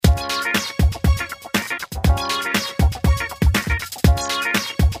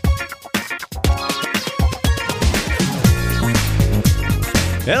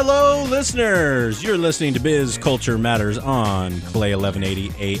listeners, you're listening to Biz Culture Matters on Clay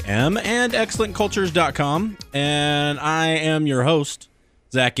 1180 AM and ExcellentCultures.com, and I am your host,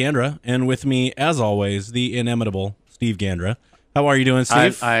 Zach Gandra, and with me, as always, the inimitable Steve Gandra. How are you doing,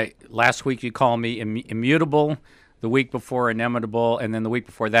 Steve? Last week you called me immutable, the week before inimitable, and then the week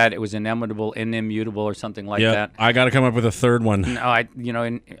before that it was inimitable, inimmutable, or something like that. I got to come up with a third one. No,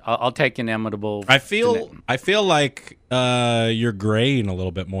 I'll take inimitable. I feel like you're graying a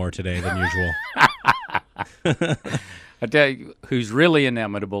little bit more today than usual. I tell you, who's really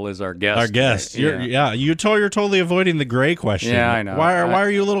inimitable is our guest. Our guest. You're totally avoiding the gray question. Yeah, I know. Why are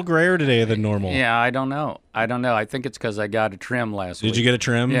you a little grayer today than normal? Yeah, I don't know. I think it's because I got a trim last week. Did you get a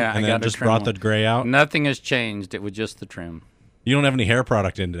trim? Yeah, and I then got just a trim. brought the gray out? Nothing has changed. It was just the trim. You don't have any hair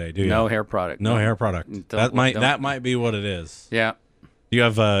product in today, do you? No hair product. No hair product. That might be what it is. Yeah. You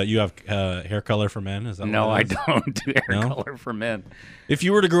have hair color for men? Is that no? What it is? I don't do hair color for men. If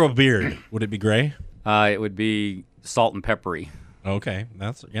you were to grow a beard, would it be gray? It would be salt and peppery. Okay,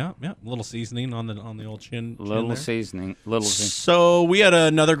 that's a little seasoning on the old chin. Little seasoning. So we had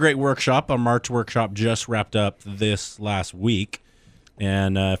another great workshop. Our March workshop just wrapped up this last week,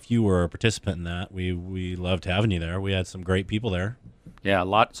 and if you were a participant in that, we loved having you there. We had some great people there. Yeah,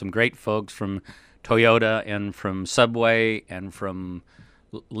 some great folks from Toyota and from Subway and from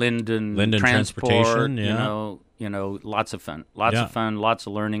Linden Transportation. Yeah. Lots of fun. Lots of fun, lots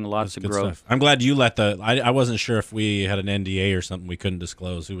of learning, lots of growth. Stuff. I'm glad you let I wasn't sure if we had an NDA or something we couldn't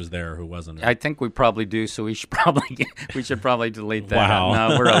disclose who was there or who wasn't. I think we probably do, so we should probably delete that. Wow.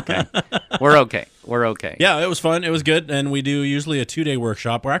 No, we're okay. Yeah, it was fun. It was good, and we do usually a 2-day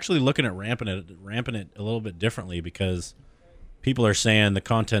workshop. We're actually looking at ramping it a little bit differently because people are saying the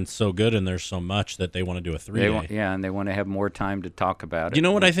content's so good and there's so much that they want to do a 3-day. And they want to have more time to talk about it. You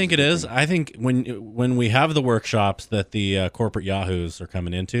know what I think it is? I think when we have the workshops that the corporate yahoos are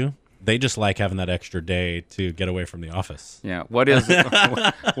coming into, they just like having that extra day to get away from the office. Yeah. What is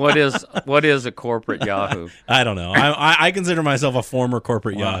a corporate yahoo? I don't know. I consider myself a former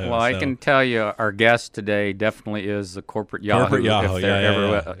corporate yahoo. Well, I can tell you our guest today definitely is a corporate yahoo. Corporate yahoo, if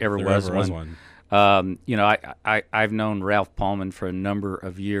there ever was one. I've known Ralph Paulman for a number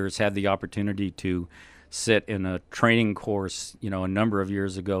of years, had the opportunity to sit in a training course, a number of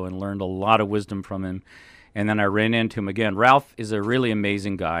years ago and learned a lot of wisdom from him. And then I ran into him again. Ralph is a really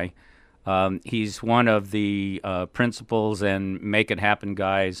amazing guy. He's one of the principals and make it happen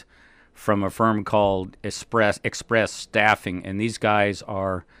guys from a firm called Express Staffing. And these guys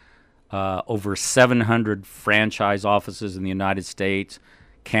are over 700 franchise offices in the United States,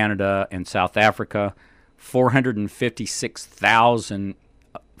 Canada, and South Africa, 456,000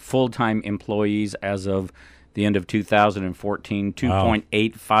 full-time employees as of the end of 2014,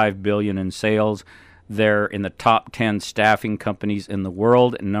 $2.85 billion in sales. They're in the top 10 staffing companies in the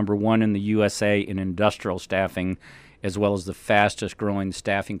world and number 1 in the USA in industrial staffing, as well as the fastest-growing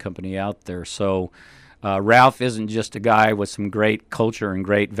staffing company out there. So Ralph isn't just a guy with some great culture and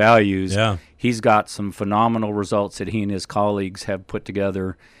great values. Yeah. He's got some phenomenal results that he and his colleagues have put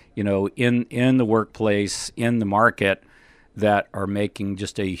together, in the workplace, in the market, that are making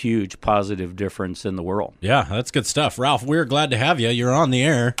just a huge positive difference in the world. Yeah, that's good stuff. Ralph, we're glad to have you. You're on the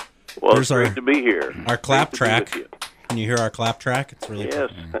air. Well, it's great to be here. Our clap track. Can you hear our clap track? It's really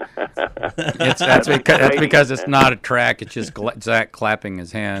yes. That's because it's not a track. It's just Zach clapping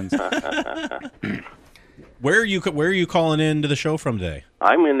his hands. Where are you calling in to the show from today?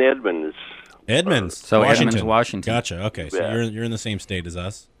 I'm in Edmonds. So Washington. Edmonds, Washington. Gotcha. Okay, so you're in the same state as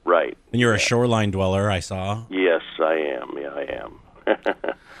us, right? And you're a shoreline dweller, I saw. Yes, I am. Yeah, I am.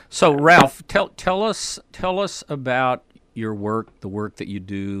 So, Ralph, tell us about your work, the work that you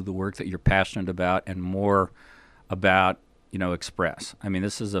do, the work that you're passionate about, and more about Express. I mean,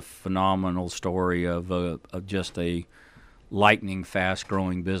 this is a phenomenal story of just a lightning fast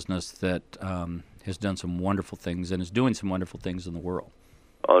growing business that has done some wonderful things and is doing some wonderful things in the world.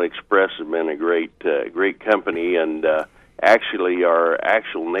 Well, Express has been a great company, and actually our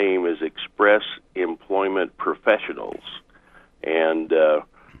actual name is Express Employment Professionals, and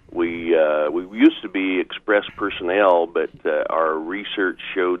we used to be Express Personnel, but our research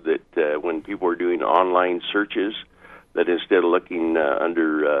showed that when people were doing online searches, that instead of looking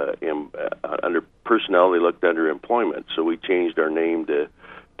under personnel, they looked under employment. So we changed our name to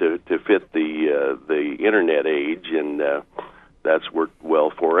fit the internet age, and that's worked well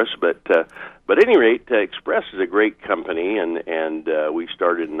for us. But at any rate, Express is a great company, and we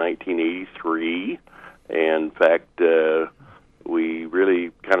started in 1983. And in fact, we really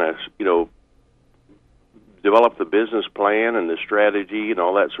kind of developed the business plan and the strategy and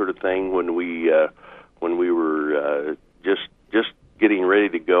all that sort of thing when we were just getting ready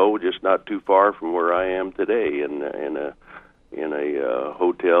to go, just not too far from where I am today, in a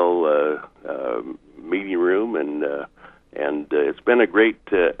hotel meeting room, and it's been a great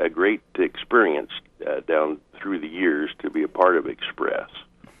experience down through the years to be a part of Express.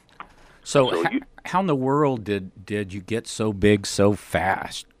 So how in the world did you get so big so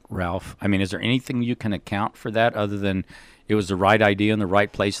fast, Ralph? I mean, is there anything you can account for that other than it was the right idea in the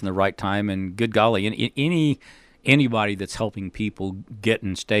right place in the right time? And good golly, anybody that's helping people get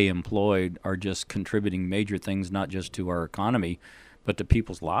and stay employed are just contributing major things, not just to our economy, but to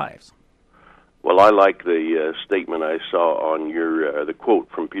people's lives. Well, I like the statement I saw on your the quote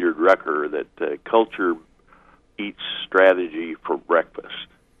from Peter Drucker that culture eats strategy for breakfast.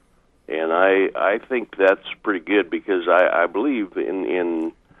 And I think that's pretty good, because I believe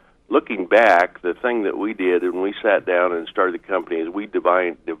in looking back, the thing that we did when we sat down and started the company is we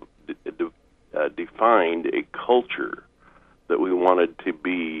defined a culture that we wanted to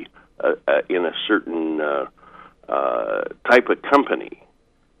be in a certain type of company,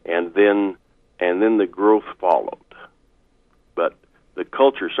 and then the growth followed. But the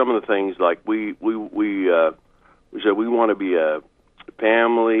culture, some of the things like we said we want to be a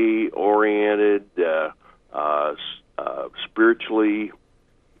family-oriented, spiritually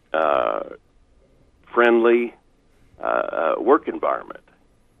friendly work environment.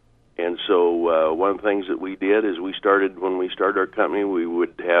 And so one of the things that we did is when we started our company, we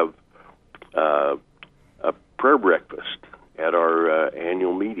would have a prayer breakfast at our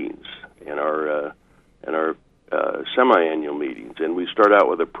annual meetings and our semi-annual meetings. And we start out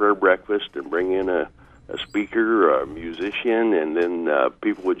with a prayer breakfast and bring in a speaker, a musician, and then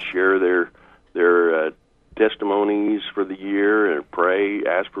people would share their testimonies for the year and pray,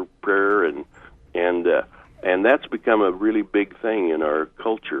 ask for prayer, and that's become a really big thing in our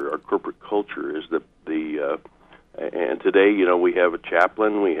culture. Our corporate culture is and today, we have a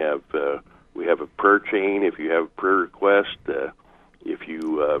chaplain, we have a prayer chain. If you have a prayer request, if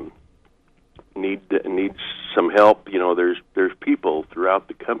you need some help, there's people throughout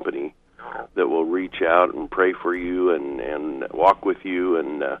the company that will reach out and pray for you and walk with you,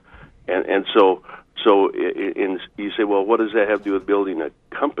 and so you say, well, what does that have to do with building a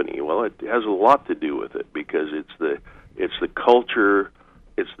company? Well, it has a lot to do with it, because it's the culture,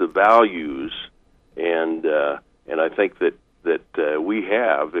 it's the values, and I think that we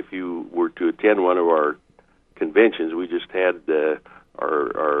have. If you were to attend one of our conventions, we just had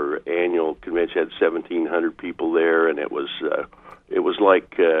our annual convention had 1,700 people there, and it was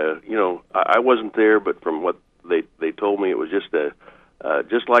like I wasn't there, but from what they told me, it was just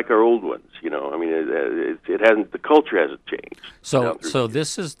like our old ones. I mean, it hasn't. The culture hasn't changed. So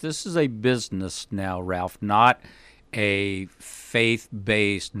this is a business now, Ralph, not a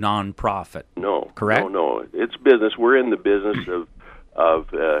faith-based nonprofit. No, correct? No, it's business. We're in the business of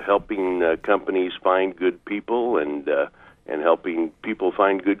helping companies find good people and helping people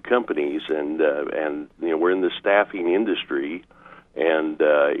find good companies, and we're in the staffing industry, and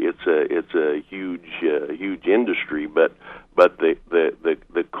it's a huge industry, but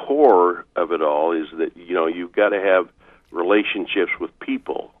the core of it all is that you've got to have relationships with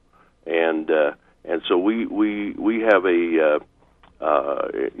people, and so we have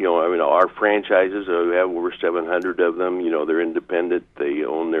our franchises. We have over 700 of them. They're independent. They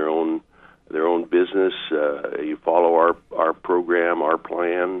own their own business. You follow our program, our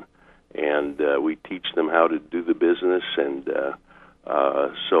plan, and we teach them how to do the business, and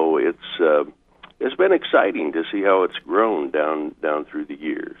so it's been exciting to see how it's grown down through the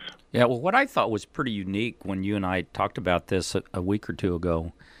years. Yeah, well, what I thought was pretty unique when you and I talked about this a week or two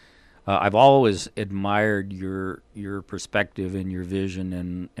ago, I've always admired your perspective and your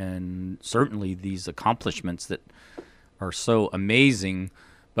vision, and certainly these accomplishments that are so amazing.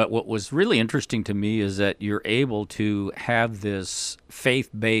 But what was really interesting to me is that you're able to have this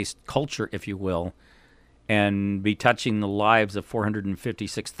faith-based culture, if you will, and be touching the lives of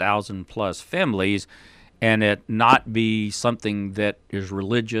 456,000 plus families, and it not be something that is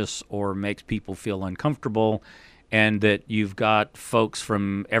religious or makes people feel uncomfortable, and that you've got folks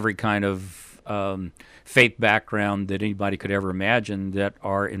from every kind of faith background that anybody could ever imagine that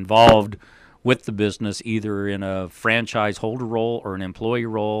are involved with the business, either in a franchise holder role or an employee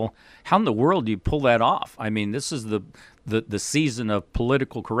role. How in the world do you pull that off? I mean, this is the season of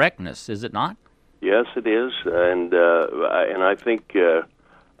political correctness, is it not? Yes, it is, and I think there's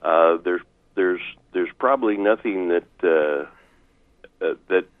probably nothing that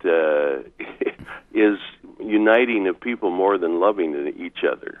is uniting of people more than loving each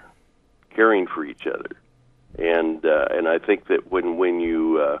other, caring for each other, and I think that when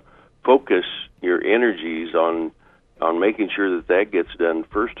you focus your energies on making sure that that gets done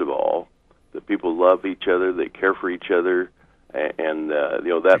first of all, that people love each other, they care for each other, and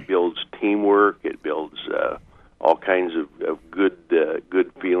that builds teamwork. It builds all kinds of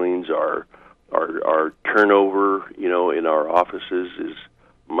good feelings. Our turnover, in our offices is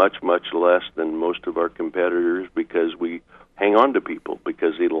much less than most of our competitors because we hang on to people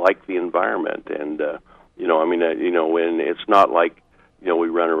because they like the environment. And when it's not like we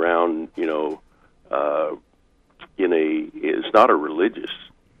run around it's not a religious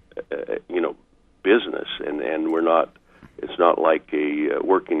business, and we're not. It's not like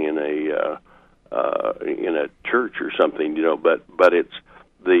working in a church or something, But it's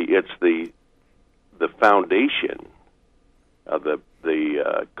the foundation of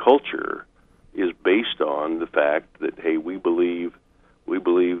the culture is based on the fact that, hey, we believe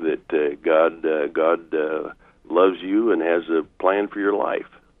that God loves you and has a plan for your life,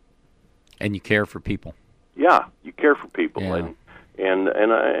 and you care for people. Yeah, you care for people, Yeah. and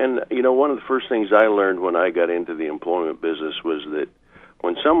one of the first things I learned when I got into the employment business was that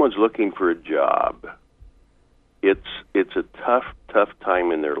when someone's looking for a job, it's a tough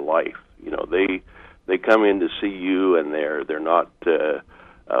time in their life. They come in to see you, and they're not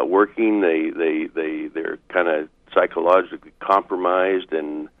working. They're kind of psychologically compromised.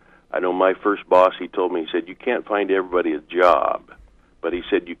 And I know my first boss, he told me, he said, you can't find everybody a job, but he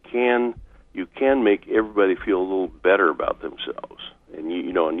said you can make everybody feel a little better about themselves. And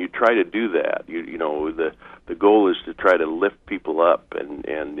you try to do that. The goal is to try to lift people up and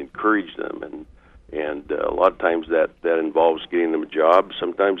encourage them, and a lot of times that involves getting them a job.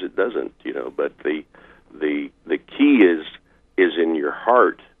 Sometimes it doesn't, but the key is in your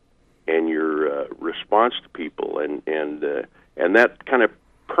heart and your response to people, and that kind of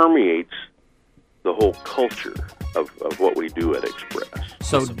permeates the whole culture of what we do at Express.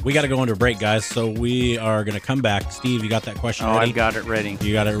 So we got to go into a break, guys. So we are going to come back. Steve, you got that question ready? I've got it ready.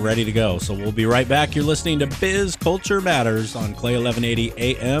 You got it ready to go. So we'll be right back. You're listening to Biz Culture Matters on Clay 1180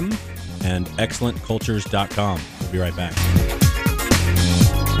 AM and ExcellentCultures.com. We'll be right back.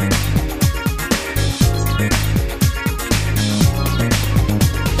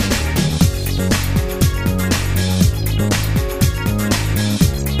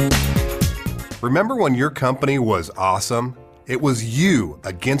 Remember when your company was awesome? It was you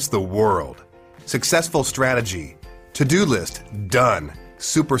against the world. Successful strategy, to-do list, done,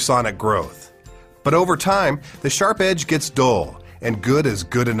 supersonic growth. But over time, the sharp edge gets dull, and good is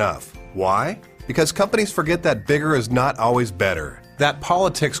good enough. Why? Because companies forget that bigger is not always better. That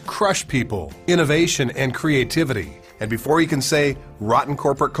politics crush people, innovation, and creativity. And before you can say rotten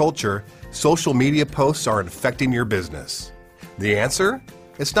corporate culture, social media posts are infecting your business. The answer?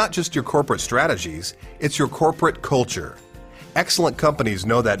 It's not just your corporate strategies, it's your corporate culture. Excellent companies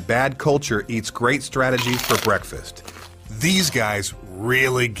know that bad culture eats great strategies for breakfast. These guys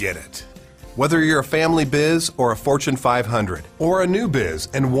really get it. Whether you're a family biz or a Fortune 500 or a new biz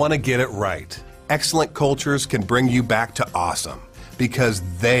and want to get it right, excellent cultures can bring you back to awesome because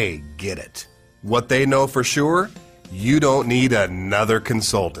they get it. What they know for sure? You don't need another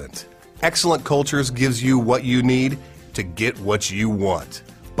consultant. Excellent Cultures gives you what you need to get what you want.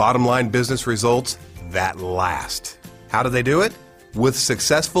 Bottom line business results that last. How do they do it? With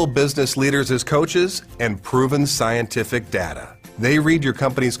successful business leaders as coaches and proven scientific data. They read your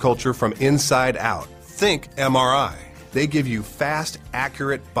company's culture from inside out. Think MRI. They give you fast,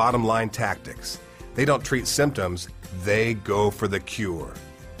 accurate bottom line tactics. They don't treat symptoms, they go for the cure.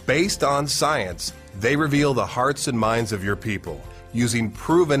 Based on science, they reveal the hearts and minds of your people using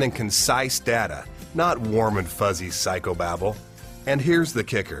proven and concise data, not warm and fuzzy psychobabble. And here's the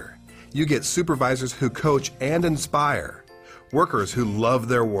kicker. You get supervisors who coach and inspire, workers who love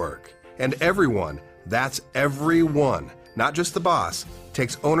their work, and everyone, that's everyone, not just the boss,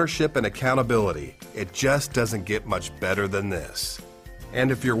 takes ownership and accountability. It just doesn't get much better than this.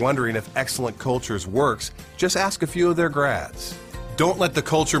 And if you're wondering if Excellent Cultures works, just ask a few of their grads. Don't let the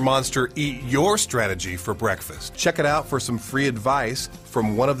culture monster eat your strategy for breakfast. Check it out for some free advice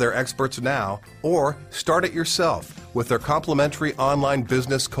from one of their experts now, or start it yourself with their complimentary online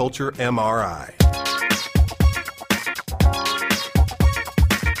business culture MRI.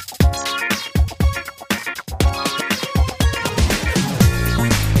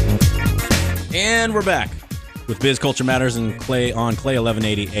 And we're back with Biz Culture Matters and Clay on Clay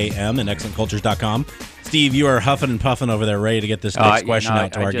 1180 AM and ExcellentCultures.com. Steve, you are huffing and puffing over there, ready to get this next question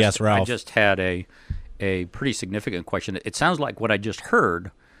out to our guest, Ralph. I just had a pretty significant question. It sounds like what I just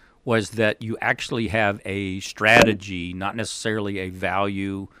heard was that you actually have a strategy, not necessarily a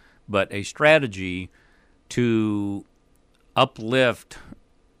value, but a strategy to uplift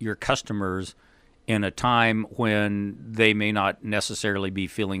your customers in a time when they may not necessarily be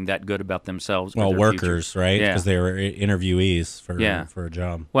feeling that good about themselves. Well, or their workers, future. right? Yeah. Because they were interviewees for a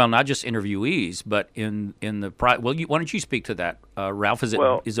job. Well, not just interviewees, but in the why don't you speak to that, Ralph? Is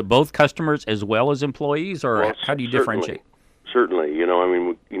it both customers as well as employees, or how do you differentiate? Certainly,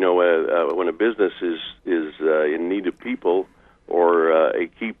 when a business is in need of people or a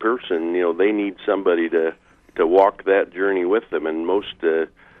key person, they need somebody to walk that journey with them. And most of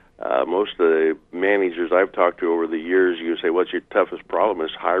the managers I've talked to over the years, you say, "What's your toughest problem?"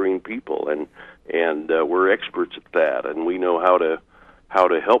 Is hiring people, and we're experts at that, and we know how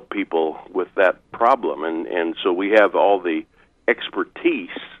to help people with that problem, and so we have all the expertise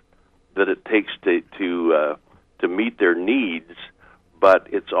that it takes to meet their needs. But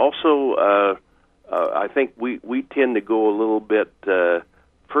it's also I think we tend to go a little bit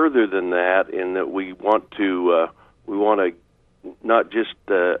further than that, in that we want to not just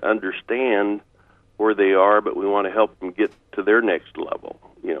understand where they are, but we want to help them get to their next level,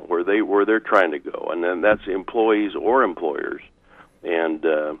 where they're trying to go, and then that's employees or employers. And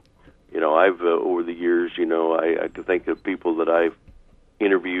I've over the years, I could think of people that I've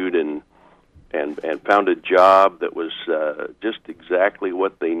interviewed and found a job that was just exactly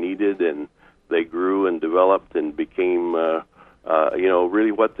what they needed, and they grew and developed and became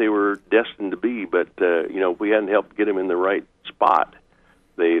really what they were destined to be. But if we hadn't helped get them in the right spot,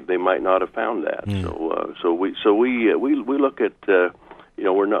 they might not have found that. So we look at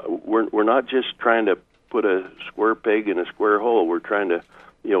we're not just trying to put a square peg in a square hole. We're trying to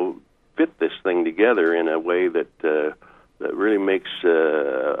fit this thing together in a way that really makes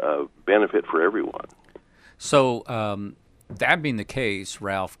a benefit for everyone. So that being the case,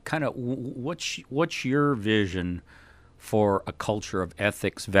 Ralph, kind of what's your vision for a culture of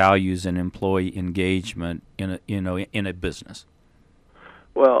ethics, values, and employee engagement in a business?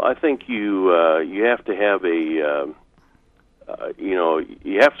 Well, I think you have to have you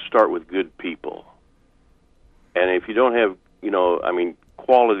have to start with good people, and if you don't have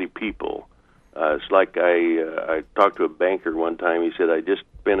quality people, it's like I talked to a banker one time. He said, "I just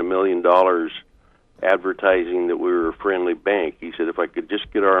spent $1 million advertising that we were a friendly bank." He said, "If I could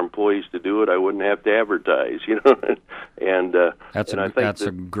just get our employees to do it, I wouldn't have to advertise." And that's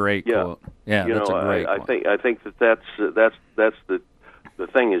a great quote. Yeah, that's a great quote. I think that's the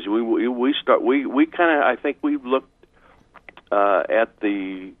thing is we kind of, I think we've looked at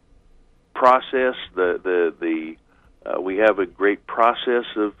the process. We have a great process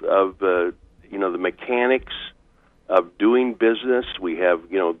of the mechanics of doing business. We have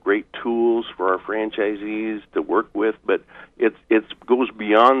great tools for our franchisees to work with, but it goes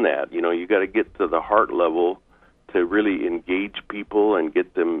beyond that. You got to get to the heart level to really engage people and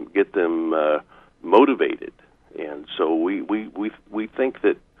get them motivated. And so we think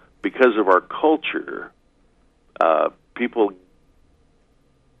that because of our culture, people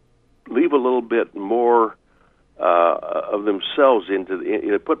leave a little bit more of themselves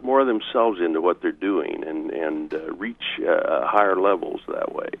put more of themselves into what they're doing, and reach higher levels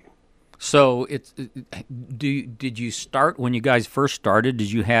that way. So did you start when you guys first started?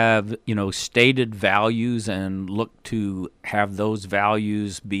 Did you have stated values and look to have those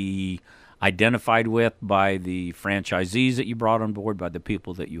values be identified with by the franchisees that you brought on board, by the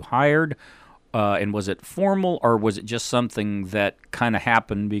people that you hired? And was it formal, or was it just something that kind of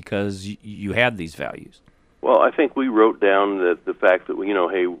happened because you had these values? Well, I think we wrote down the fact that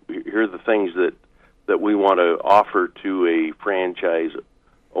hey, here are the things that we want to offer to a franchise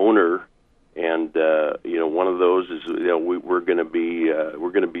owner, and one of those is we're going to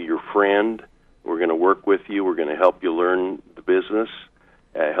be your friend. We're going to work with you. We're going to help you learn the business,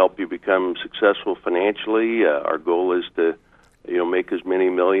 help you become successful financially. Our goal is to make as many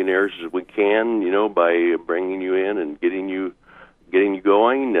millionaires as we can, by bringing you in and getting you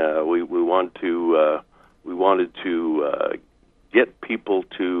going. We wanted to get people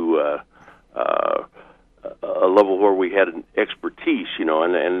to a level where we had an expertise,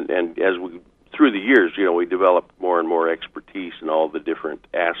 and as we through the years, we developed more and more expertise in all the different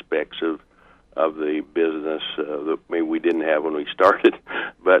aspects of the business that maybe we didn't have when we started.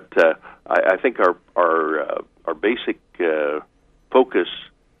 But I think our basic focus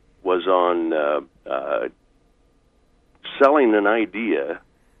was on selling an idea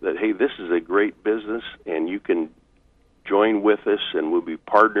that, hey, this is a great business, and you can join with us, and we'll be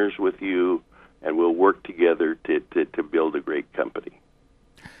partners with you, and we'll work together to build a great company.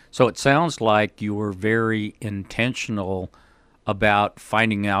 So it sounds like you were very intentional about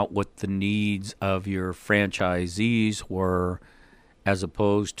finding out what the needs of your franchisees were, as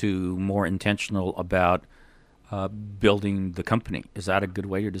opposed to more intentional about building the company. Is that a good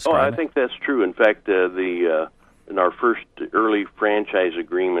way to Oh, describe it? I think that's true. In fact, in our first early franchise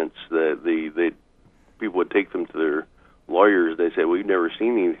agreements, the people would take them to their lawyers. They say, "We've never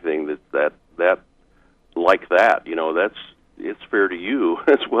seen anything that like that. It's fair to you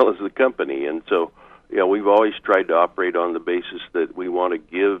as well as the company." And so, we've always tried to operate on the basis that we want to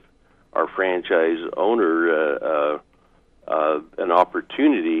give our franchise owner an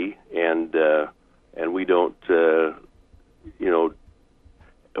opportunity, and we don't,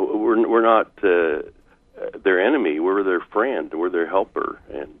 we're not their enemy. We're their friend. We're their helper,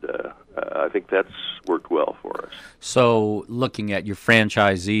 and I think that's worked well for us. So looking at your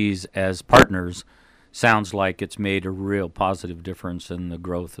franchisees as partners sounds like it's made a real positive difference in the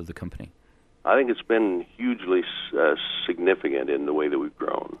growth of the company. I think it's been hugely significant in the way that we've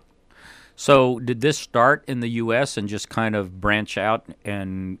grown. So did this start in the U.S. and just kind of branch out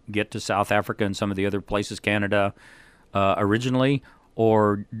and get to South Africa and some of the other places, Canada, originally,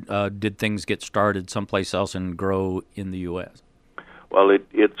 or did things get started someplace else and grow in the U.S.? Well,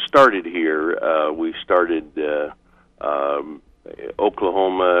 it started here. We started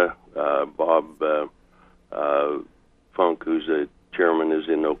Oklahoma. Bob Funk, who's a chairman, is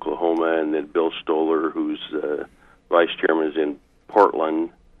in Oklahoma, and then Bill Stoller, who's vice chairman, is in Portland,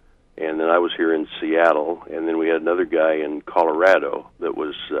 and then I was here in Seattle, and then we had another guy in Colorado that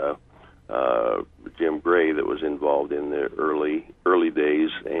was Jim Gray, that was involved in the early days,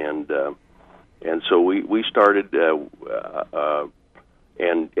 and so we started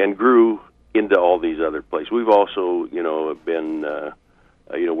and grew into all these other places. We've also been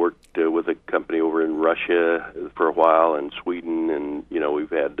worked with a company over in Russia for a while, and Sweden, and we've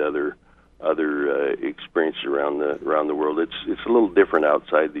had other experiences around the world. It's a little different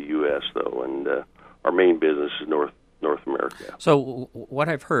outside the U.S. though, and our main business is North America. So what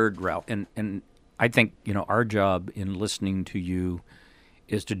I've heard, Ralph, and I think our job in listening to you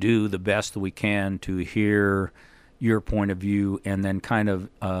is to do the best that we can to hear your point of view and then kind of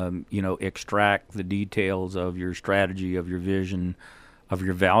extract the details of your strategy, of your vision, of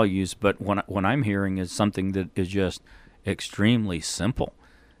your values. But what I'm hearing is something that is just extremely simple,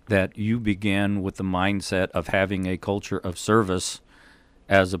 that you began with the mindset of having a culture of service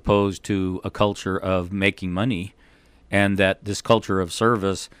as opposed to a culture of making money, and that this culture of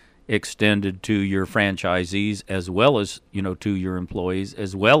service extended to your franchisees as well as to your employees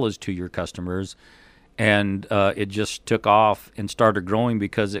as well as to your customers, and it just took off and started growing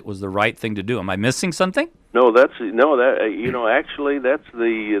because it was the right thing to do. Am I missing something? No, actually that's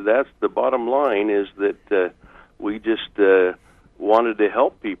the bottom line, is that we just wanted to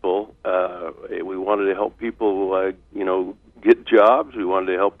help people. We wanted to help people get jobs. We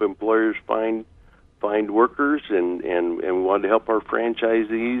wanted to help employers find workers, and we wanted to help our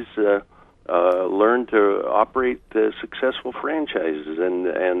franchisees learn to operate successful franchises, and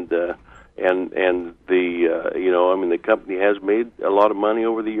the company has made a lot of money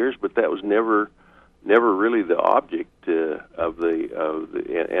over the years, but that was never really the object of the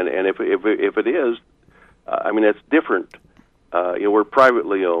and if it is, it's different. We're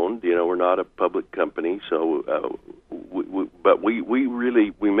privately owned. We're not a public company, so but we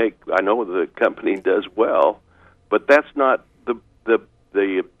really make. I know the company does well, but that's not the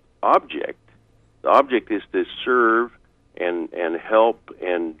object. The object is to serve and help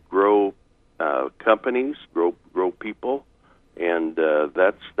and grow companies, grow people, and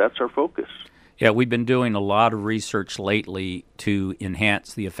that's our focus. Yeah, we've been doing a lot of research lately to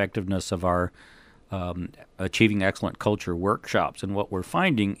enhance the effectiveness of our Achieving Excellent Culture workshops, and what we're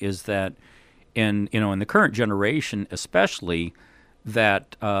finding is that in the current generation, especially,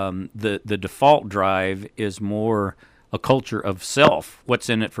 that the default drive is more a culture of self. What's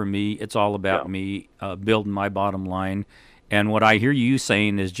in it for me? It's all about me, building my bottom line. And what I hear you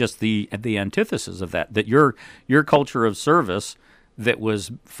saying is just the antithesis of that. That your culture of service that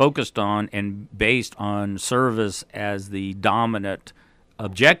was focused on and based on service as the dominant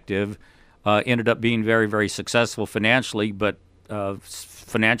objective ended up being very, very successful financially, but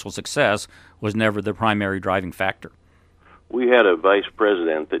financial success was never the primary driving factor. We had a vice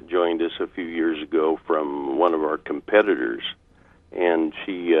president that joined us a few years ago from one of our competitors, and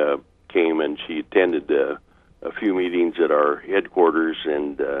she came and she attended a few meetings at our headquarters,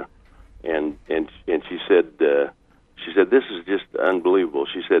 and she said, "This is just unbelievable."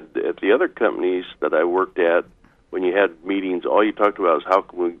 She said, "At the other companies that I worked at, when you had meetings, all you talked about is how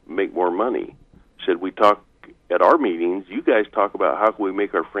can we make more money." She said, "We talk at our meetings, you guys talk about how can we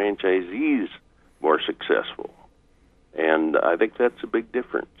make our franchisees more successful." And I think that's a big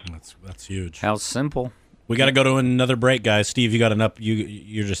difference. That's huge. How simple. We got to go to another break, guys. Steve, you got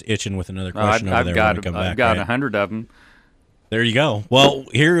you're just itching with another question over there. I've got 100 of them. There you go. Well,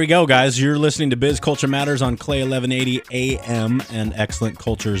 here we go, guys. You're listening to Biz Culture Matters on Clay 1180 AM and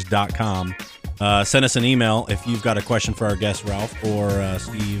excellentcultures.com. Send us an email if you've got a question for our guest, Ralph, or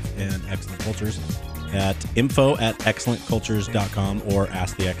Steve and Excellent Cultures at info@excellentcultures.com or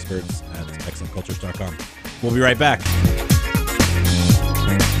asktheexperts@excellentcultures.com. We'll be right back.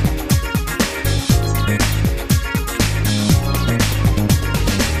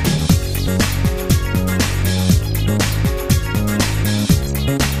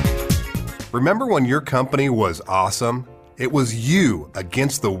 Remember when your company was awesome? It was you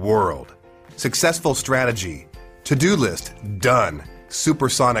against the world. Successful strategy, to-do list, done,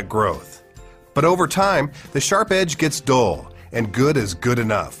 supersonic growth. But over time, the sharp edge gets dull, and good is good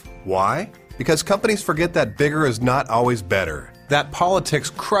enough. Why? Because companies forget that bigger is not always better. That politics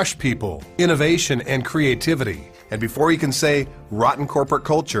crush people, innovation, and creativity. And before you can say rotten corporate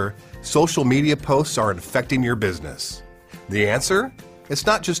culture, social media posts are infecting your business. The answer? It's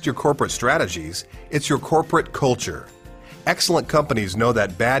not just your corporate strategies, it's your corporate culture. Excellent companies know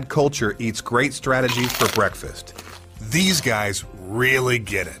that bad culture eats great strategies for breakfast. These guys really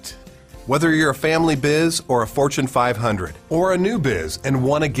get it. Whether you're a family biz or a Fortune 500 or a new biz and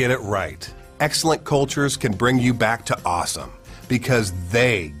want to get it right, Excellent Cultures can bring you back to awesome because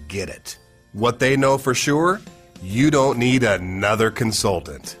they get it. What they know for sure? You don't need another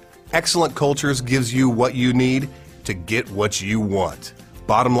consultant. Excellent Cultures gives you what you need to get what you want.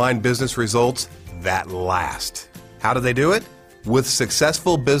 Bottom line business results that last. How do they do it? With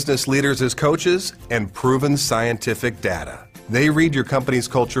successful business leaders as coaches and proven scientific data. They read your company's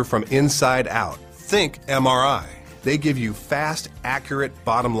culture from inside out. Think MRI. They give you fast, accurate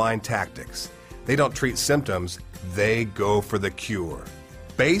bottom line tactics. They don't treat symptoms, they go for the cure.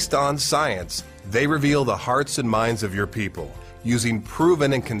 Based on science, they reveal the hearts and minds of your people using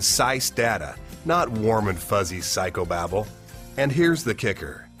proven and concise data, not warm and fuzzy psychobabble. And here's the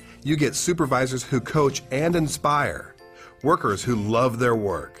kicker. You get supervisors who coach and inspire, workers who love their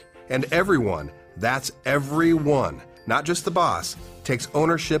work, and everyone, that's everyone, not just the boss, takes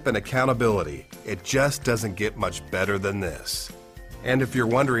ownership and accountability. It just doesn't get much better than this. And if you're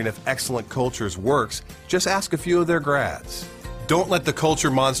wondering if Excellent Cultures works, just ask a few of their grads. Don't let the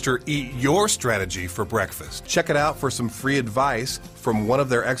culture monster eat your strategy for breakfast. Check it out for some free advice from one of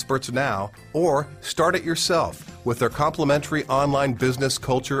their experts now, or start it yourself with their complimentary online business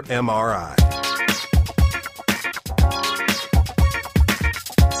culture MRI.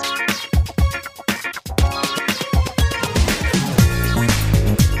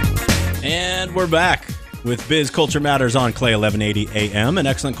 And we're back with Biz Culture Matters on Clay 1180 AM and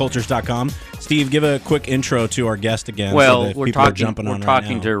excellentcultures.com. Steve, give a quick intro to our guest again. Well, so that we're people are talking, jumping we're on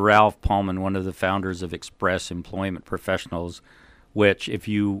talking right to Ralph Paulman, one of the founders of Express Employment Professionals, which, if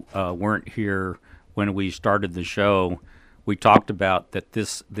you weren't here when we started the show, we talked about that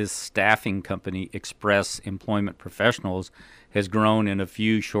this staffing company, Express Employment Professionals, has grown in a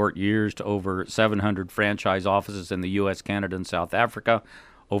few short years to over 700 franchise offices in the U.S., Canada, and South Africa,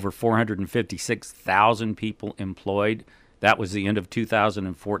 over 456,000 people employed. That was the end of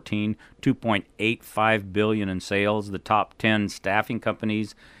 2014, $2.85 billion in sales, the top 10 staffing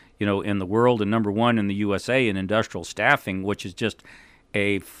companies, in the world, and number one in the USA in industrial staffing, which is just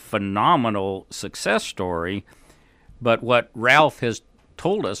a phenomenal success story. But what Ralph has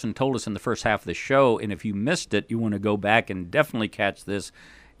told us in the first half of the show, and if you missed it, you want to go back and definitely catch this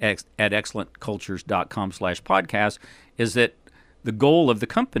at excellentcultures.com/podcast, is that the goal of the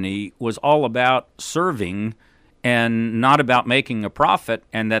company was all about serving and not about making a profit,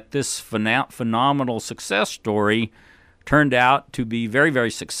 and that this phenomenal success story turned out to be very,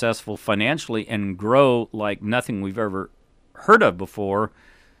 very successful financially and grow like nothing we've ever heard of before,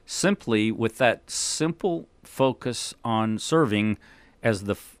 simply with that simple focus on serving as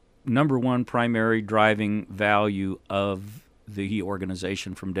the number one primary driving value of the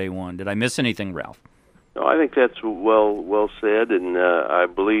organization from day one. Did I miss anything, Ralph? No, I think that's well said, and I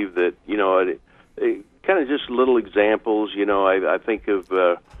believe that, kind of just little examples. I think of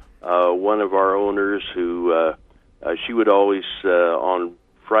one of our owners who she would always on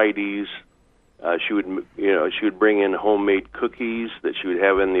Fridays she would bring in homemade cookies that she would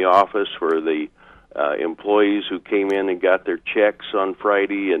have in the office for the employees who came in and got their checks on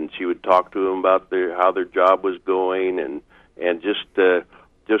Friday, and she would talk to them about how their job was going, and just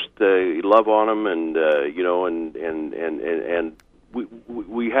love on them, and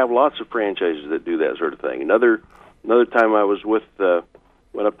we have lots of franchises that do that sort of thing. Another time I was went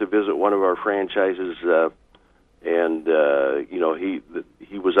up to visit one of our franchises and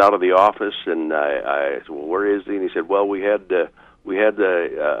he was out of the office, and I said, well, where is he? And he said, well, we had an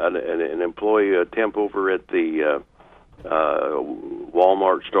employee, a temp over at the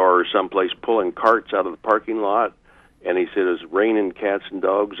Walmart store or someplace, pulling carts out of the parking lot, and he said it was raining cats and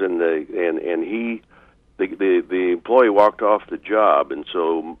dogs, and the employee walked off the job, and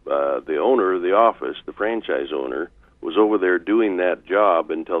so the owner of the office, the franchise owner, was over there doing that job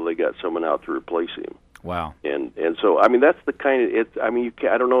until they got someone out to replace him. Wow. And so, I mean, that's the kind of I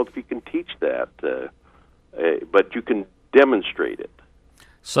don't know if you can teach that, but you can demonstrate it.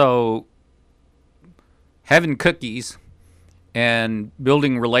 So, having cookies and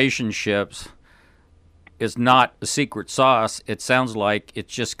building relationships is not a secret sauce. It sounds like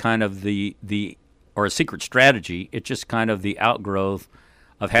it's just kind of or a secret strategy. It's just kind of the outgrowth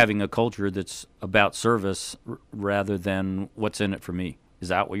of having a culture that's about service rather than what's in it for me. Is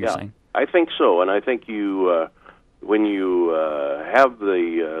that what you're saying? I think so, and I think you, when you have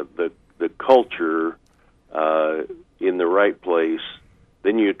the culture in the right place,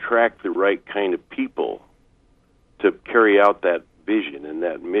 then you attract the right kind of people to carry out that vision and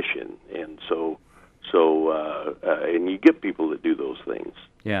that mission, and so and you get people that do those things.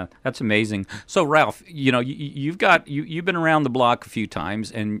 Yeah, that's amazing. So, Ralph, you've been around the block a few times,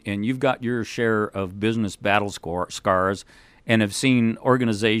 and you've got your share of business battle scars, and have seen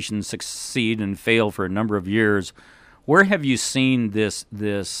organizations succeed and fail for a number of years. Where have you seen this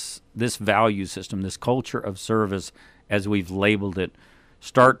value system, this culture of service, as we've labeled it,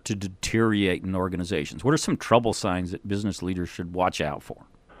 start to deteriorate in organizations? What are some trouble signs that business leaders should watch out for?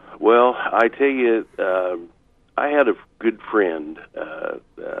 Well, I tell you, I had a good friend,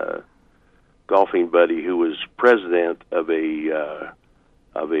 golfing buddy, who was president of a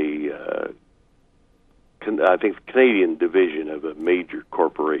I think Canadian division of a major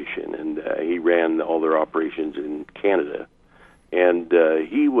corporation, and he ran all their operations in Canada. And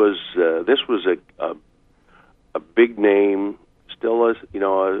he was this was a big name, still a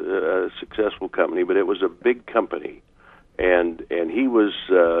successful company, but it was a big company. And he was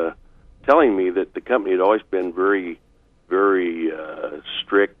telling me that the company had always been very, very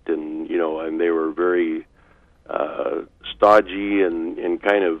strict, and and they were very stodgy and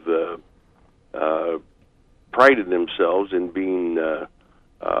kind of prided themselves in being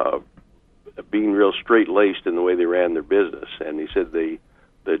real straight-laced in the way they ran their business. And he said the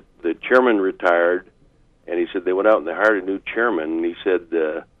chairman retired, and he said they went out and they hired a new chairman. And he said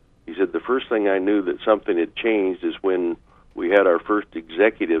the first thing I knew that something had changed is when we had our first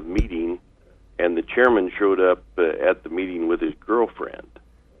executive meeting, and the chairman showed up at the meeting with his girlfriend.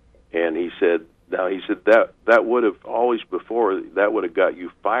 And he said that would have always before that would have got you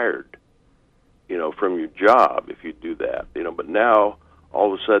fired, from your job if you do that, But now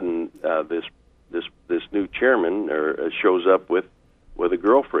all of a sudden this new chairman shows up with a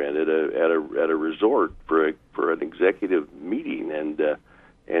girlfriend at a resort for an executive meeting, and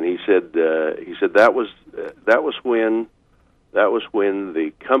he said that was when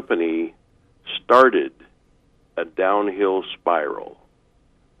the company started a downhill spiral.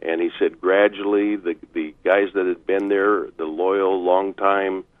 And he said gradually the guys that had been there, the loyal,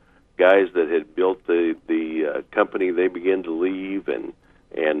 long-time guys that had built the company, they began to leave, and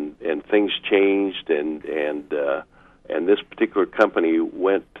things changed, and this particular company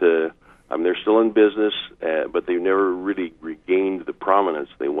went to, they're still in business, but they've never really regained the prominence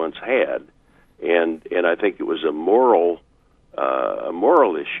they once had, and I think it was a moral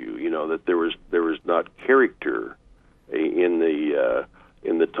issue, that there was not character in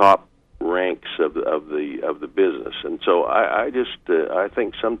the top ranks of the business. And so I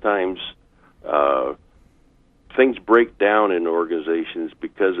think sometimes things break down in organizations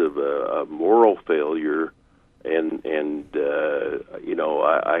because of a moral failure, and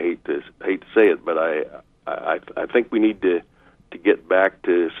I hate to say it, but I think we need to get back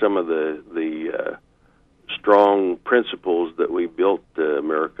to some of the strong principles that we built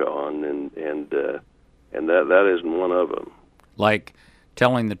America on, and that isn't one of them. Like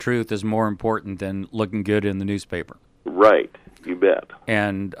telling the truth is more important than looking good in the newspaper. Right, you bet.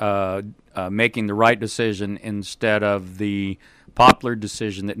 And making the right decision instead of the popular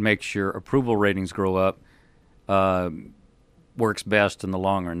decision that makes your approval ratings grow up works best in the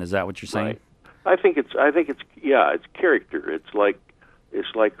long run. Is that what you're saying? Right. I think it's character. It's like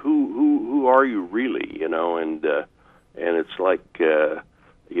who are you really, and it's like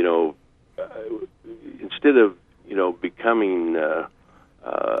instead of becoming a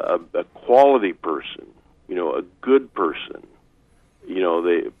quality person, a good person,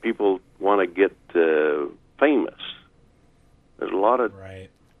 people want to get famous. There's a lot of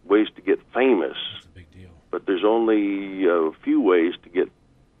ways to get famous. That's a big deal. but there's only a few ways to get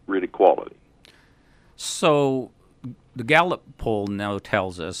rid of quality. So the Gallup poll now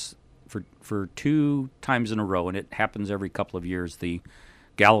tells us for 2 times in a row, and it happens every couple of years, the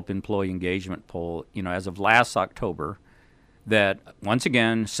Gallup Employee Engagement Poll, as of last October, that once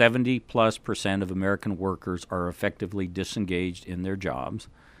again 70+% of American workers are effectively disengaged in their jobs.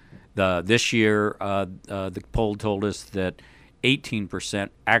 This year, the poll told us that 18%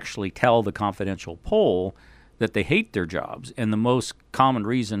 actually tell the confidential poll that they hate their jobs, and the most common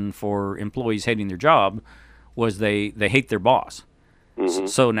reason for employees hating their job was they hate their boss. Mm-hmm.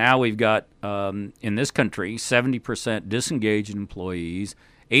 So now we've got, in this country, 70% disengaged employees,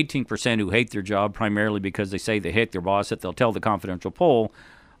 18% who hate their job primarily because they say they hate their boss, that they'll tell the confidential poll.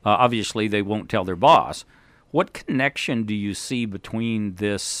 Obviously, they won't tell their boss. What connection do you see between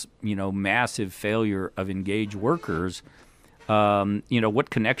this, massive failure of engaged workers? What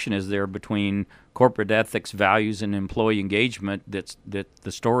connection is there between corporate ethics, values, and employee engagement that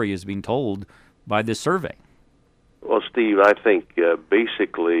the story is being told by this survey? Well, Steve, I think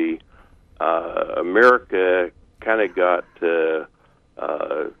basically America kind of got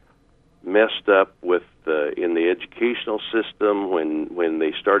messed up with in the educational system when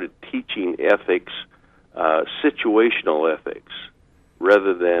they started teaching ethics, situational ethics,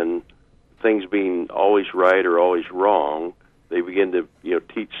 rather than things being always right or always wrong. They began to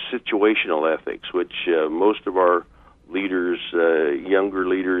teach situational ethics, which most of our leaders, younger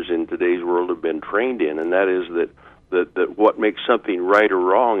leaders in today's world, have been trained in, and that is that what makes something right or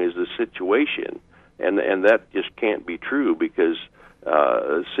wrong is the situation, and that just can't be true because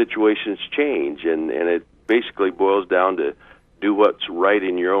situations change, and it basically boils down to do what's right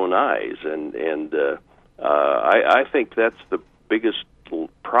in your own eyes, and I think that's the biggest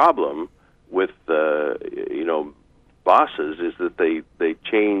problem with bosses is that they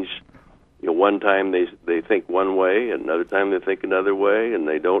change. One time they think one way, another time they think another way, and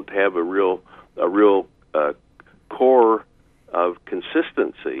they don't have a real core of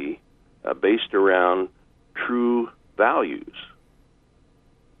consistency based around true values.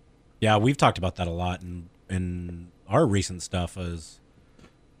 Yeah, we've talked about that a lot in our recent stuff.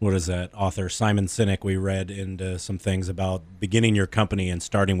 What is that author Simon Sinek? We read into some things about beginning your company and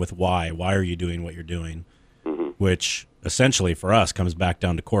starting with why. Why are you doing what you're doing? Mm-hmm. Which essentially for us comes back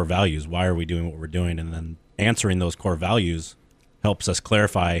down to core values. Why are we doing what we're doing? And then answering those core values helps us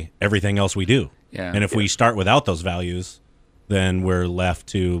clarify everything else we do. Yeah. And if we start without those values, then we're left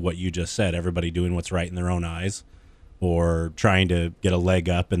to what you just said, everybody doing what's right in their own eyes or trying to get a leg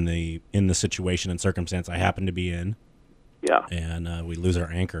up in the situation and circumstance I happen to be in. Yeah. And we lose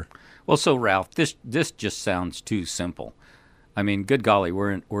our anchor. Well, so Ralph, this just sounds too simple. I mean, good golly,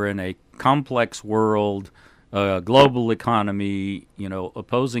 we're in a complex world, global economy,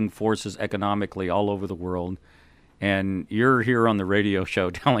 opposing forces economically all over the world. And you're here on the radio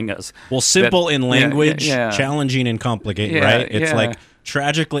show telling us. Well, simple in language, challenging and complicated, right? It's like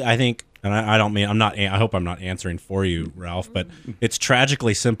tragically, I think, and I don't mean, I hope I'm not answering for you, Ralph, but it's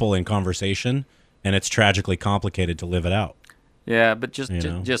tragically simple in conversation and it's tragically complicated to live it out. Yeah, but just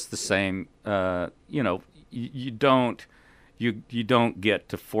the same, you don't get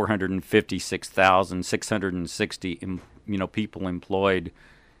to 456,660 people employed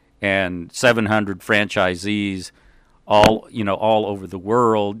and 700 franchisees all over the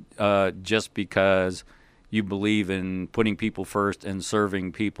world just because you believe in putting people first and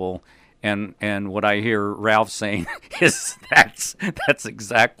serving people. And what I hear Ralph saying is that's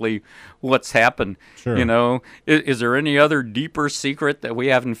exactly what's happened. Sure. Is there any other deeper secret that we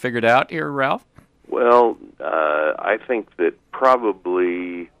haven't figured out here, Ralph? Well, I think that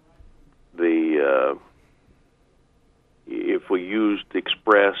probably if we used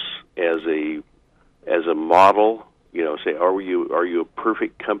Express as a model, say, are you a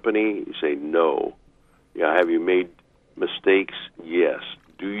perfect company? You say no. Have you made mistakes? Yes.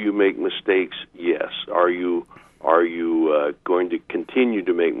 Do you make mistakes? Yes. Are you going to continue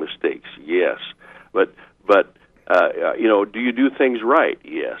to make mistakes? Yes. But do you do things right?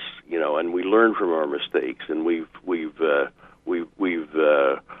 Yes. And we learn from our mistakes, and we've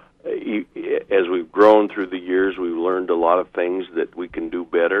as we've grown through the years, we've learned a lot of things that we can do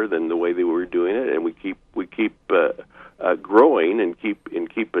better than the way that we were doing it, and we keep growing and keep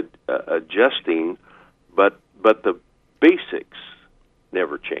adjusting, but the basics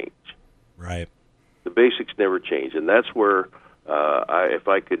never change. Right. The basics never change, and that's where if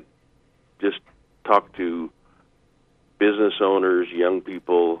I could just talk to business owners, young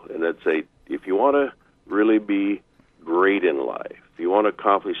people, and I'd say, if you want to really be great in life, if you want to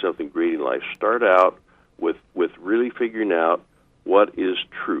accomplish something great in life, start out with really figuring out what is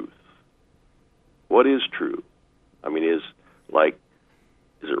truth. what is true? I mean, is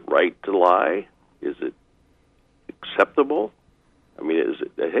it right to lie? Is it acceptable? I mean, is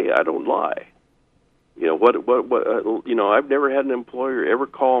it, hey, I don't lie? You know, what you know, I've never had an employer ever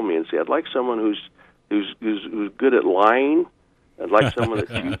call me and say, I'd like someone who's good at lying. I'd like someone that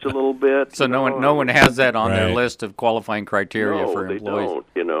cheats a little bit. So no one has that on their list of qualifying criteria for employees. No, they don't,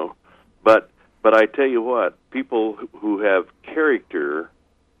 you know. But I tell you what, people who have character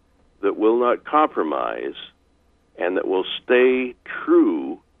that will not compromise and that will stay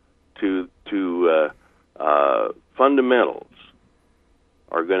true to fundamentals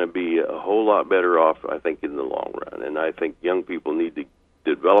are going to be a whole lot better off, I think, in the long run. And I think young people need to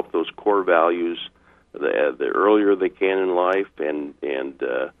develop those core values the earlier they can in life, and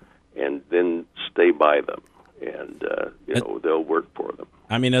then stay by them, and you know, they'll work for them.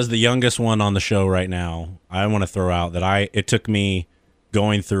 I mean, as the youngest one on the show right now, I want to throw out that it took me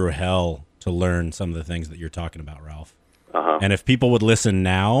going through hell to learn some of the things that you're talking about, Ralph. And if people would listen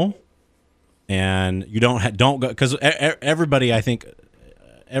now, and you don't go, because everybody, I think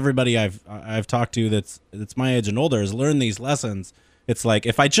everybody I've talked to that's my age and older has learned these lessons. It's like,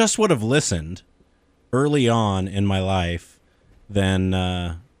 if I just would have listened early on in my life, then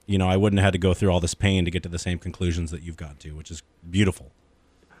you know, I wouldn't have had to go through all this pain to get to the same conclusions that you've got to, which is beautiful.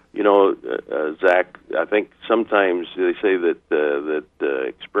 You know, Zach, I think sometimes they say that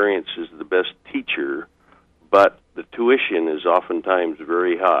experience is the best teacher, but the tuition is oftentimes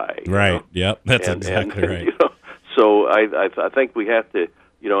very high. Right. Know? Yep. That's exactly right. You know, so I think we have to,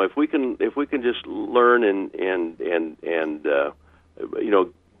 you know, if we can just learn and you know,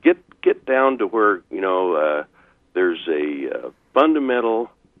 get down to where, you know, there's a fundamental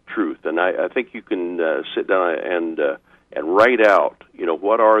truth, and I think you can sit down and write out, you know,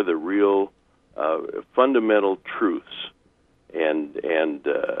 what are the real fundamental truths, and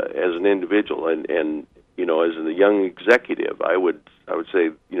as an individual, and you know, as a young executive, I would say,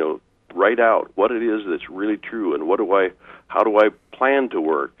 you know, write out what it is that's really true, and how do I plan to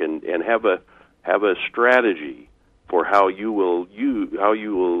work, and have a strategy for how you will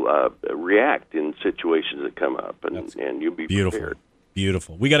react in situations that come up, and you'll be prepared.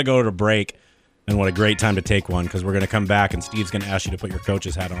 Beautiful. We got to go to break, and what a great time to take one, because we're going to come back, and Steve's going to ask you to put your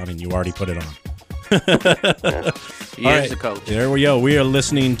coach's hat on, and you already put it on. He is the coach. There we go. You are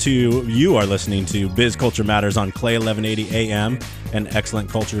listening to Biz Culture Matters on Clay 1180 AM and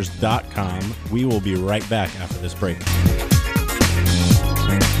ExcellentCultures.com. We will be right back after this break.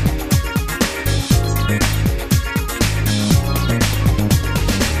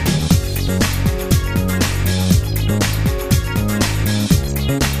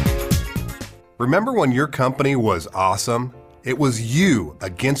 Remember when your company was awesome? It was you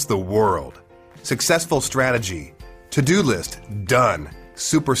against the world. Successful strategy, to-do list, done,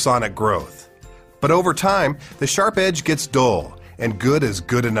 supersonic growth. But over time, the sharp edge gets dull, and good is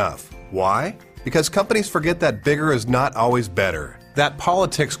good enough. Why? Because companies forget that bigger is not always better. That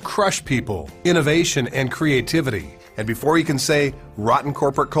politics crush people, innovation, and creativity. And before you can say rotten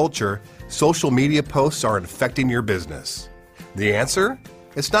corporate culture, social media posts are infecting your business. The answer?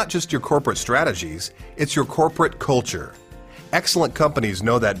 It's not just your corporate strategies, it's your corporate culture. Excellent companies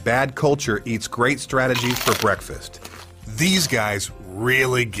know that bad culture eats great strategies for breakfast. These guys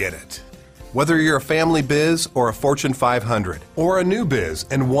really get it. Whether you're a family biz or a Fortune 500 or a new biz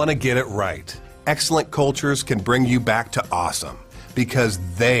and want to get it right, excellent cultures can bring you back to awesome because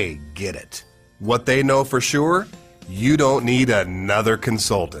they get it. What they know for sure? You don't need another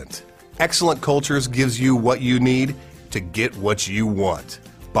consultant. Excellent Cultures gives you what you need to get what you want.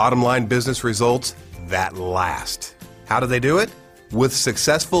 Bottom line business results that last. How do they do it? With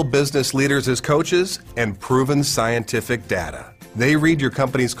successful business leaders as coaches and proven scientific data. They read your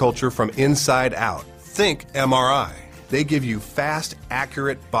company's culture from inside out. Think MRI. They give you fast,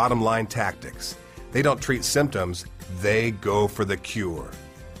 accurate bottom line tactics. They don't treat symptoms, they go for the cure.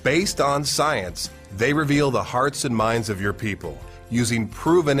 Based on science, they reveal the hearts and minds of your people using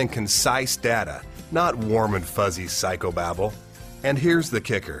proven and concise data, not warm and fuzzy psychobabble. And here's the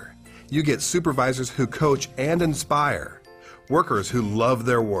kicker. You get supervisors who coach and inspire, workers who love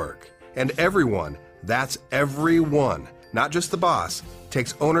their work, and everyone, that's everyone, not just the boss,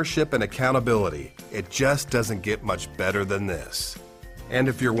 takes ownership and accountability. It just doesn't get much better than this. And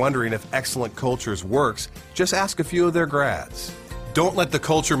if you're wondering if Excellent Cultures works, just ask a few of their grads. Don't let the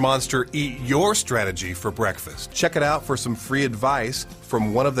culture monster eat your strategy for breakfast. Check it out for some free advice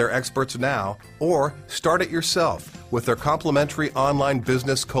from one of their experts now, or start it yourself with their complimentary online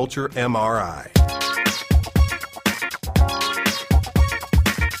business culture MRI.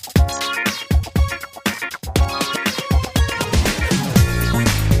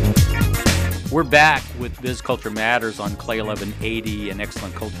 We're back with Biz Culture Matters on Clay 1180 and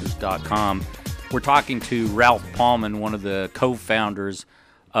ExcellentCultures.com. We're talking to Ralph Paulman, one of the co-founders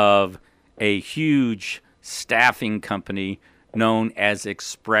of a huge staffing company known as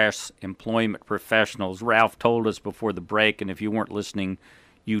Express Employment Professionals. Ralph told us before the break, and if you weren't listening,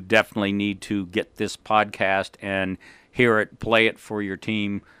 you definitely need to get this podcast and hear it, play it for your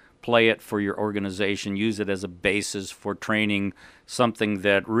team, play it for your organization, use it as a basis for training, something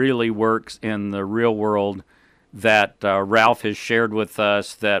that really works in the real world that Ralph has shared with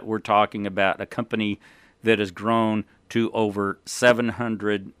us, that we're talking about a company that has grown to over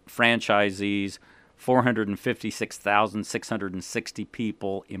 700 franchisees, 456,660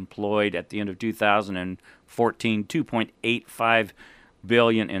 people employed at the end of 2014, $2.85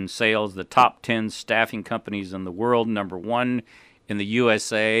 billion in sales, the top 10 staffing companies in the world, number one in the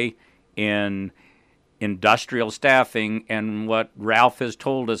USA in industrial staffing. And what Ralph has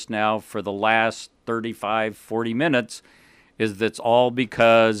told us now for the last 35, 40 minutes is that's all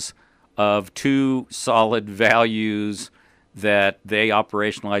because of two solid values that they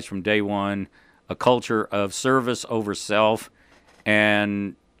operationalized from day one: a culture of service over self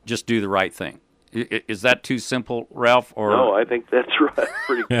and just do the right thing. Is that too simple, Ralph? Or no, I think that's right.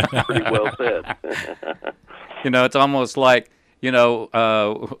 Pretty well said. It's almost like, you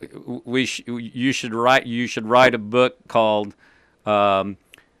should write a book called what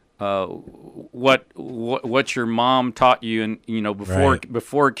your mom taught you, and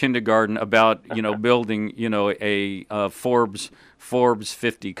before kindergarten about building a Forbes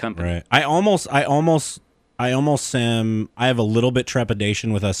 50 company. Right. I almost am. I have a little bit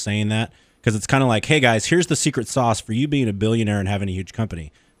trepidation with us saying that, because it's kind of like, hey guys, here's the secret sauce for you being a billionaire and having a huge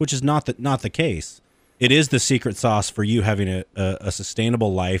company, which is not the case. It is the secret sauce for you having a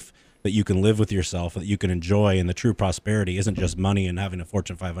sustainable life that you can live with yourself, that you can enjoy, and the true prosperity isn't just money and having a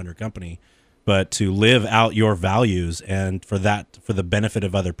Fortune 500 company, but to live out your values, and for the benefit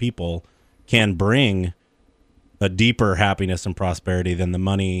of other people, can bring a deeper happiness and prosperity than the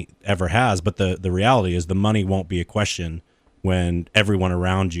money ever has. But the reality is the money won't be a question when everyone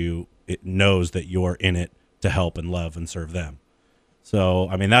around you knows that you're in it to help and love and serve them. So,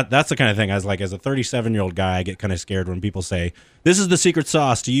 I mean, that's the kind of thing, as a 37-year-old guy, I get kind of scared when people say, this is the secret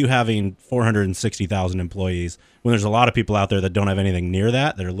sauce to you having 460,000 employees, when there's a lot of people out there that don't have anything near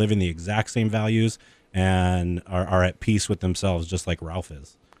that are living the exact same values and are at peace with themselves, just like Ralph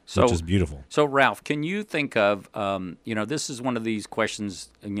is, which is beautiful. So, Ralph, can you think of, this is one of these questions,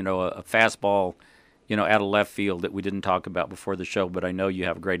 a fastball, out of left field that we didn't talk about before the show, but I know you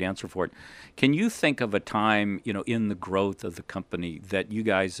have a great answer for it. Can you think of a time, in the growth of the company, that you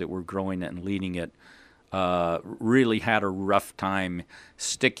guys that were growing it and leading it really had a rough time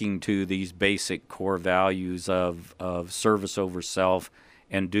sticking to these basic core values of service over self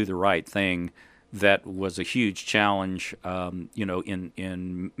and do the right thing, that was a huge challenge,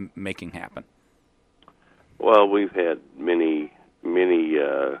 in making happen? Well, we've had many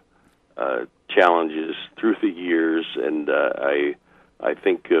challenges through the years, and I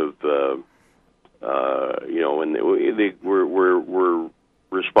think of when we're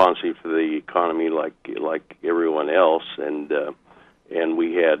responsive to the economy like everyone else, and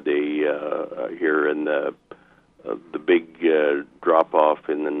we had here in the big drop off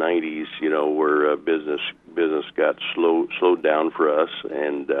in the 90s, where business got slowed down for us,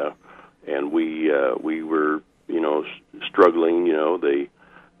 and we were struggling.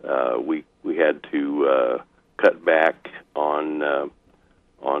 We had to cut back on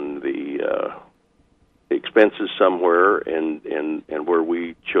the expenses somewhere, and where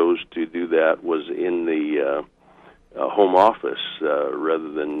we chose to do that was in the home office,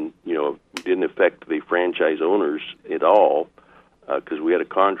 rather than didn't affect the franchise owners at all, because we had a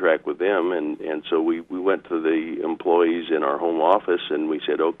contract with them, and so we went to the employees in our home office and we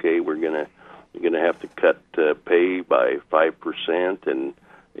said, okay, you're gonna have to cut pay by 5%, and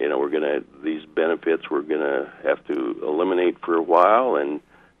these benefits we're gonna have to eliminate for a while, and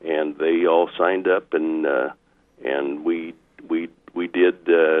they all signed up, and we did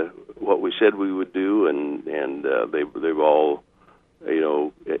what we said we would do, and they've all,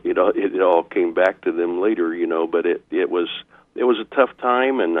 it all came back to them later, but it was a tough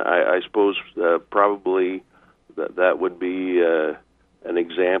time, and I suppose probably that would be an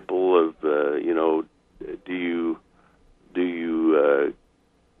example of do you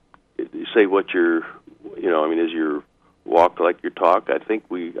say what you're, is your walk like your talk? I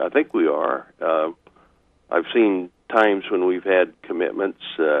think we are. I've seen times when we've had commitments,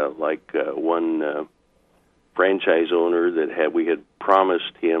 like one franchise owner that we had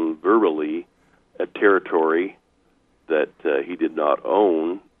promised him verbally a territory that he did not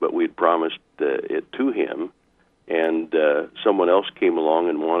own, but we'd promised it to him, and someone else came along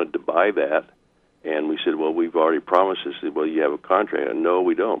and wanted to buy that, and we said, well, we've already promised this. He said, well, you have a contract. And, no,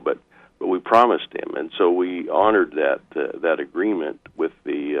 we don't, but we promised him, and so we honored that agreement with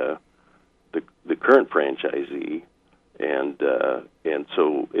the current franchisee, and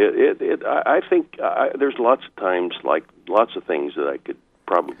so I think there's lots of times, like lots of things that I could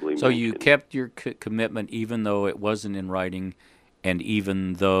probably. So mention. you kept your commitment, even though it wasn't in writing, and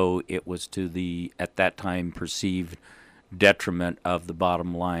even though it was to the at that time perceived detriment of the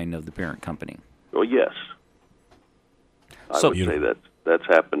bottom line of the parent company. Well, yes, I would say that's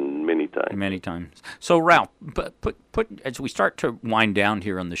happened many times. Many times. So, Ralph, put as we start to wind down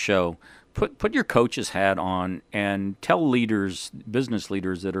here on the show, put your coach's hat on and tell leaders, business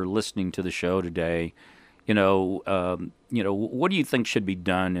leaders that are listening to the show today, what do you think should be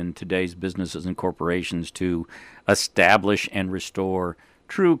done in today's businesses and corporations to establish and restore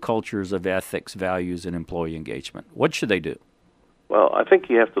true cultures of ethics, values, and employee engagement? What should they do? Well, I think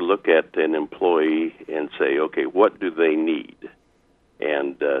you have to look at an employee and say, okay, what do they need?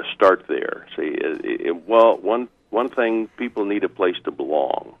 And start there. Say, well, one thing, people need a place to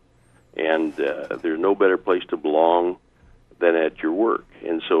belong, and there's no better place to belong than at your work.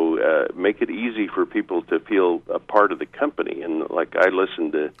 And so make it easy for people to feel a part of the company. And like I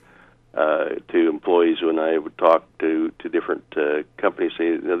listen to employees when I would talk to different companies,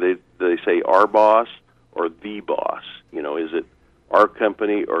 they say our boss or the boss. Is it our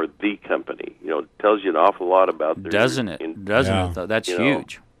company or the company? It tells you an awful lot about their... Doesn't it? That's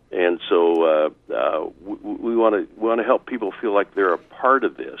huge. And so we want to help people feel like they're a part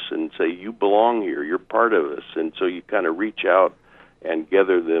of this and say, you belong here, you're part of us. And so you kind of reach out and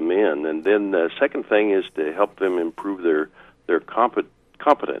gather them in. And then the second thing is to help them improve their competence,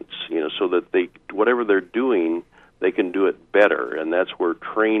 so that whatever they're doing, they can do it better. And that's where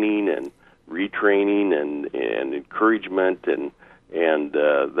training and retraining and encouragement and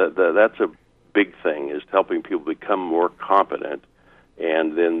that's a big thing, is helping people become more competent.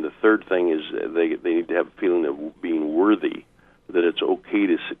 And then the third thing is they need to have a feeling of being worthy, that it's okay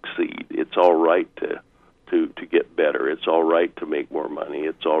to succeed. It's all right to get better. It's all right to make more money.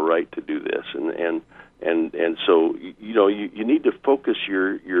 It's all right to do this. And so you need to focus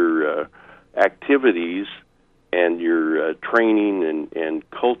your activities and your training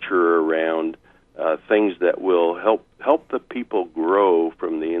and culture around things that will help the people grow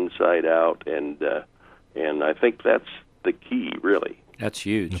from the inside out, and I think that's the key, really. That's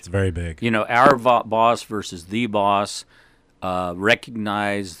huge. That's very big. Our boss versus the boss,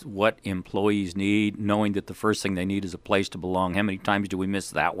 recognize what employees need, knowing that the first thing they need is a place to belong. How many times do we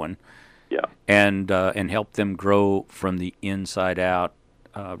miss that one? Yeah. And help them grow from the inside out.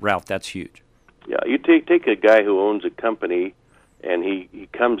 Ralph, that's huge. Yeah, you take a guy who owns a company, and he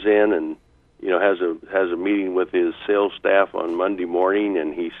comes in and has a meeting with his sales staff on Monday morning,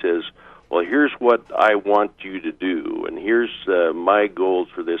 and he says, well, here's what I want you to do, and here's my goals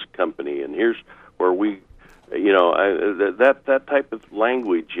for this company, and here's where we, that type of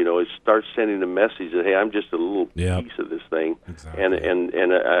language, it starts sending a message that, hey, I'm just a little piece of this thing. Exactly.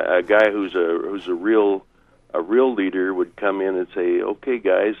 And a guy who's a real leader would come in and say, okay,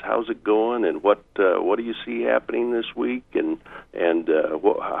 guys, how's it going, and what do you see happening this week, and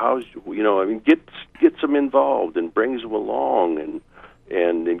how's gets them involved and brings them along and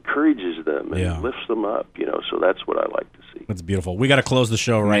encourages them and lifts them up, so that's what I like to see. That's beautiful. We got to close the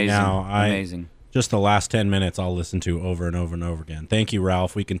show right now. Amazing. Just the last 10 minutes I'll listen to over and over and over again. Thank you,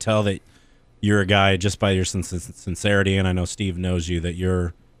 Ralph. We can tell that you're a guy just by your sincerity, and I know Steve knows you, that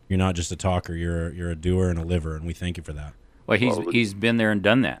you're not just a talker, you're a doer and a liver, and we thank you for that. Well, he's been there and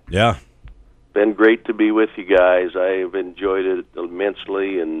done that. Yeah. Been great to be with you guys. I've enjoyed it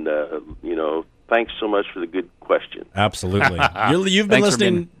immensely, and thanks so much for the good question. Absolutely. You've been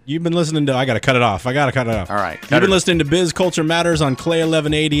listening. You've been listening to. I got to cut it off. All right. You've been listening to Biz Culture Matters on Clay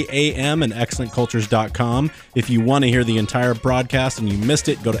 1180 AM and excellentcultures.com. If you want to hear the entire broadcast and you missed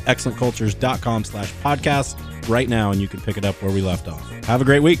it, go to excellentcultures.com/podcast right now, and you can pick it up where we left off. Have a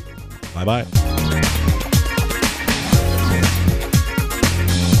great week. Bye-bye.